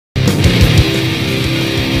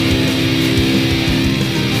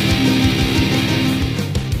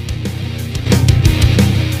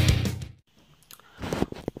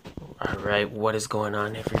Alright, what is going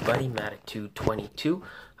on, everybody? Mattitude22.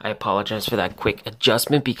 I apologize for that quick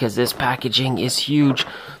adjustment because this packaging is huge.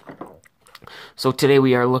 So today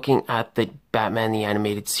we are looking at the Batman the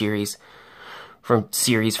Animated Series from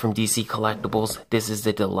DC Collectables. This is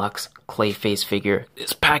the deluxe Clayface figure.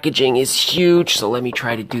 This packaging is huge, so let me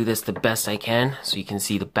try to do this the best I can so you can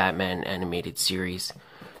see the Batman Animated Series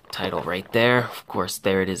title right there. Of course,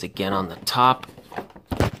 there it is again on the top.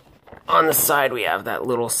 On the side, we have that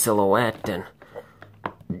little silhouette, and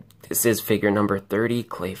this is figure number 30,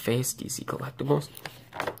 Clayface, DC Collectables.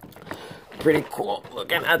 Pretty cool.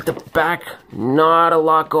 Looking at the back, not a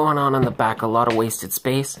lot going on the back, a lot of wasted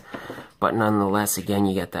space, but nonetheless, again,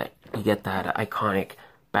 you get that iconic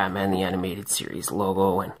Batman the Animated Series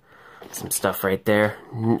logo and some stuff right there.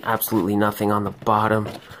 Absolutely nothing on the bottom.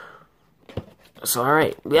 So, all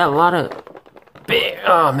right, yeah, a lot of big.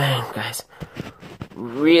 Oh man, guys.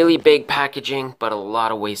 Really big packaging, but a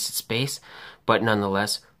lot of wasted space. But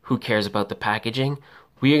nonetheless, who cares about the packaging?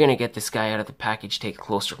 We are going to get this guy out of the package, take a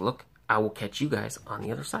closer look. I will catch you guys on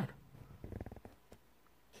the other side.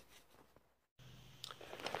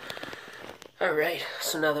 Alright,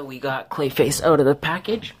 so now that we got Clayface out of the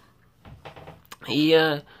package, he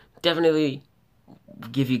definitely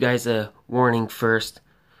give you guys a warning first.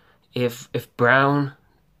 If Brown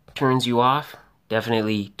turns you off,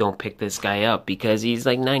 definitely don't pick this guy up because he's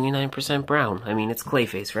like 99% brown. I mean, it's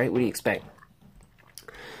Clayface, right? What do you expect?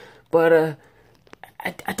 But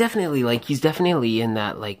I definitely like, he's definitely in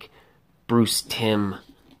that like Bruce Timm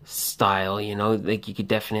style, you know, like you could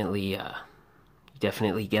definitely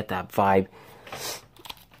get that vibe.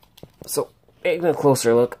 So taking a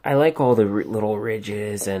closer look, I like all the little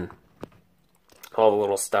ridges and all the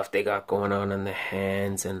little stuff they got going on the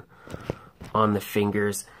hands and on the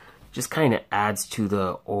fingers. Just kind of adds to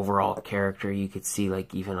the overall character. You could see,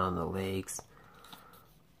 like, even on the legs,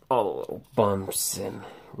 all the little bumps and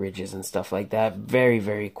ridges and stuff like that. Very,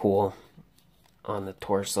 very cool on the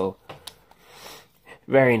torso.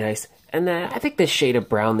 Very nice. And I think the shade of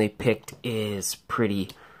brown they picked is pretty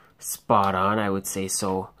spot on, I would say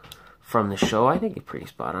so. From the show, I think it's pretty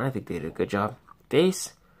spot on. I think they did a good job.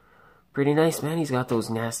 Face, pretty nice, man. He's got those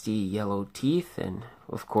nasty yellow teeth, and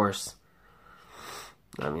of course,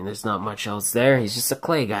 I mean, there's not much else there. He's just a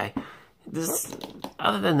clay guy.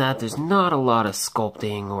 Other than that, there's not a lot of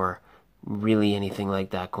sculpting or really anything like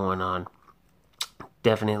that going on.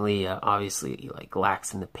 Definitely, obviously, like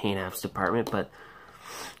lacks in the paint apps department, but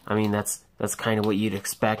I mean, that's kind of what you'd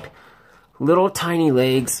expect. Little tiny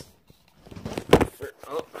legs.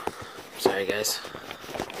 Oh, sorry, guys.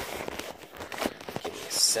 Give me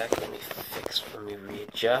a sec. Let me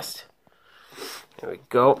readjust. There we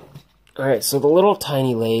go. Alright, so the little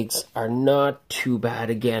tiny legs are not too bad.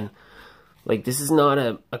 Again, like, this is not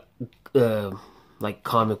a like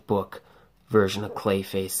comic book version of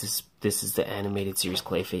Clayface. This is the animated series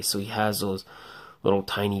Clayface, so he has those little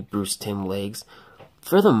tiny Bruce Timm legs.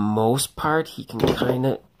 For the most part, he can kind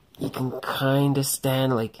of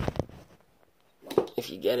stand, like, if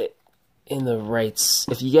you get it in the right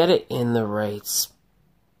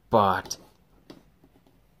spot.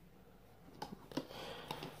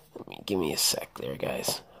 Give me a sec there,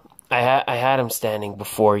 guys. I had him standing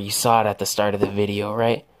before. You saw it at the start of the video,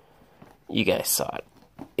 right? You guys saw it.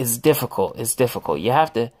 It's difficult. It's difficult. You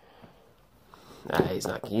have to. Nah, he's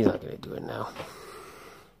not gonna do it now.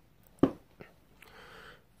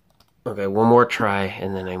 Okay, one more try,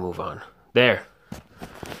 and then I move on. There.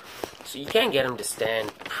 So you can get him to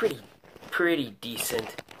stand pretty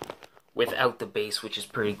decent without the base, which is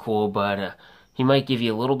pretty cool, but he might give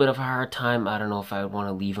you a little bit of a hard time. I don't know if I would want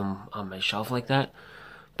to leave him on my shelf like that.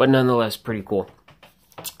 But nonetheless, pretty cool.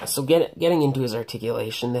 So getting into his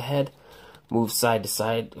articulation, the head moves side to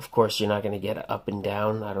side. Of course, you're not going to get up and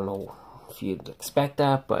down. I don't know if you'd expect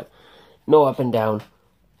that, but no up and down.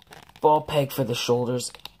 Ball peg for the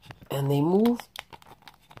shoulders. And they move.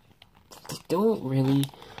 They don't really.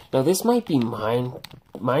 Now, this might be mine.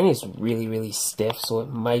 Mine is really, really stiff, so it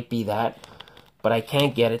might be that. But I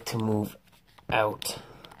can't get it to move out.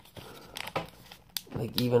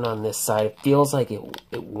 Like, even on this side, it feels like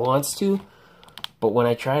it wants to, but when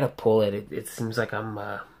I try to pull it, it seems like I'm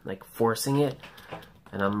like forcing it,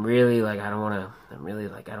 and I'm really like I don't want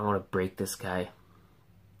to break this guy.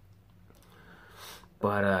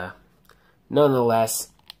 But nonetheless,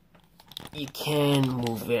 you can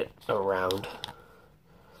move it around,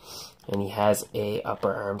 and he has a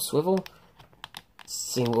upper arm swivel,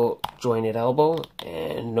 single jointed elbow,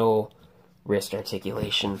 and no wrist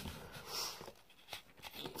articulation.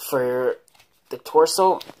 For the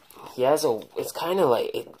torso, he has it's kind of like,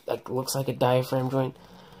 it like looks like a diaphragm joint.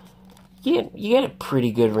 you get a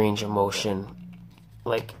pretty good range of motion,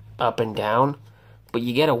 like up and down, but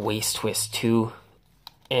you get a waist twist too,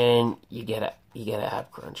 and you get an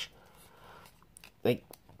ab crunch. Like,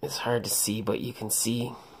 it's hard to see, but you can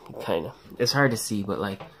see kind of. It's hard to see, but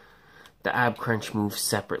like the ab crunch moves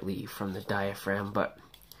separately from the diaphragm, but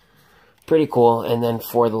pretty cool. And then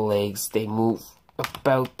for the legs, they move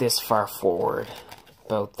about this far forward,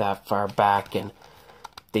 about that far back, and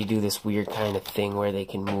they do this weird kind of thing where they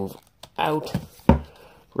can move out,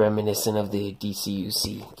 reminiscent of the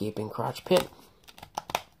DCUC gaping crotch pit.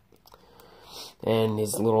 And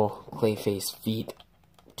his little Clayface feet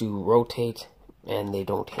do rotate, and they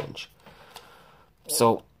don't hinge.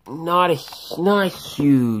 So not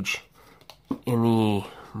huge in the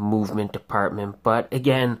movement department, but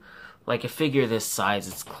again, like a figure this size,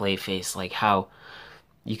 it's Clayface. Like, how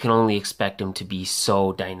you can only expect him to be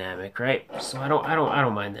so dynamic, right? So I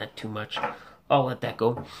don't mind that too much. I'll let that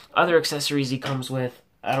go. Other accessories he comes with,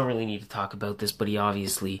 I don't really need to talk about this, but he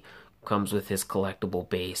obviously comes with his collectible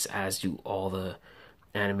base, as do all the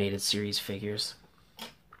animated series figures.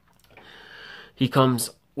 He comes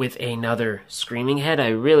with another Screaming Head. I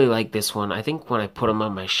really like this one. I think when I put him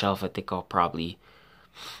on my shelf, I think I'll probably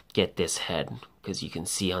get this head, because you can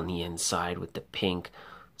see on the inside with the pink,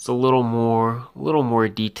 it's a little more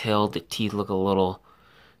detailed. The teeth look a little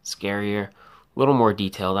scarier, a little more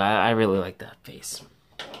detailed. I really like that face.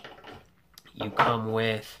 You come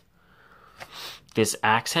with this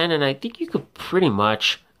axe hand, and I think you could pretty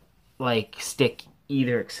much like stick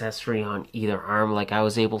either accessory on either arm. Like, I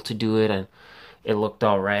was able to do it, and it looked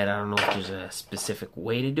alright. I don't know if there's a specific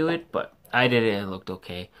way to do it, but I did it and it looked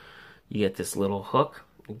okay. You get this little hook.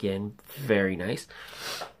 Again, very nice.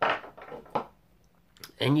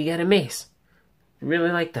 And you get a mace.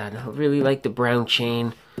 Really like that. I really like the brown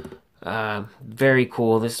chain. Very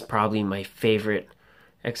cool. This is probably my favorite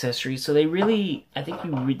accessory. So they really, I think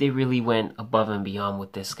they really went above and beyond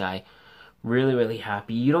with this guy. Really, really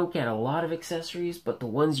happy. You don't get a lot of accessories, but the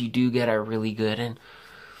ones you do get are really good. And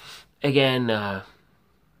again,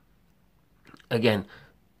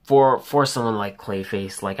 for someone like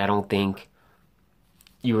Clayface, like, I don't think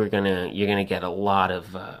you're gonna get a lot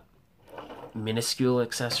of minuscule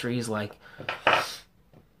accessories. Like,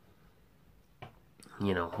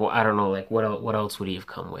 you know, well, I don't know, like, what else would he have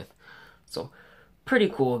come with? So pretty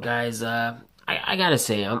cool, guys. I gotta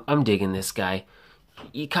say, I'm digging this guy.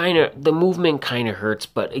 The movement kind of hurts,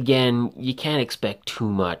 but again, you can't expect too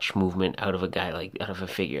much movement out of a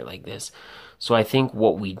figure like this. So I think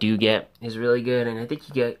what we do get is really good, and I think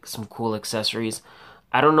you get some cool accessories.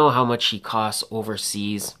 I don't know how much he costs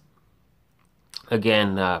overseas.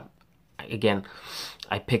 Again, I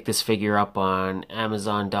picked this figure up on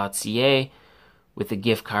Amazon.ca with a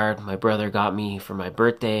gift card my brother got me for my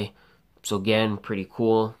birthday. So again, pretty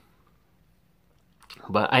cool.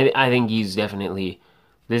 But I think he's definitely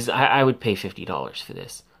this. I would pay $50 for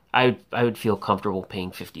this. I would feel comfortable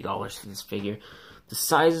paying $50 for this figure. The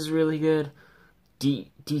size is really good.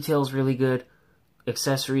 Details really good.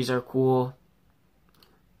 Accessories are cool.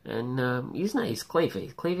 And he's nice.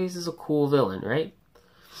 Clayface. Clayface is a cool villain, right?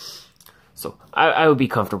 So I would be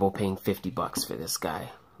comfortable paying $50 for this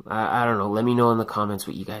guy. I don't know. Let me know in the comments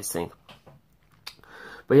what you guys think.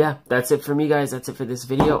 But yeah, that's it for me, guys. That's it for this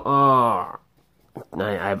video. Oh,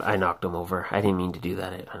 I knocked him over. I didn't mean to do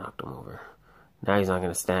that. I knocked him over. Now he's not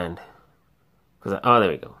going to stand. Oh, there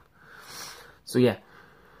we go. So yeah,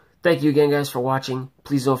 thank you again, guys, for watching.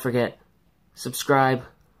 Please don't forget, subscribe,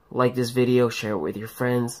 like this video, share it with your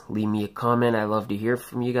friends, leave me a comment. I love to hear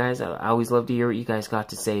from you guys. I always love to hear what you guys got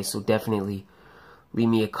to say, so definitely leave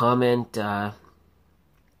me a comment. Yeah,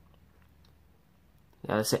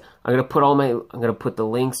 that's it. I'm gonna put the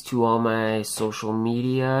links to all my social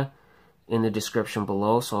media in the description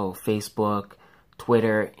below. So Facebook,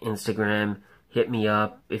 Twitter, Instagram. Hit me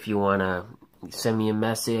up if you wanna send me a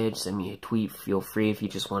message, send me a tweet. Feel free if you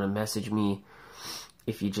just want to message me.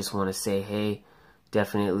 If you just want to say hey,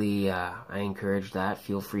 definitely I encourage that.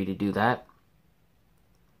 Feel free to do that.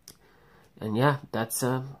 And yeah, that's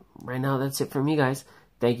right now that's it for me, guys.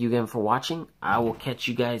 Thank you again for watching. I will catch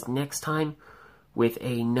you guys next time with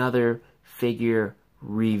another figure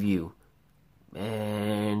review. And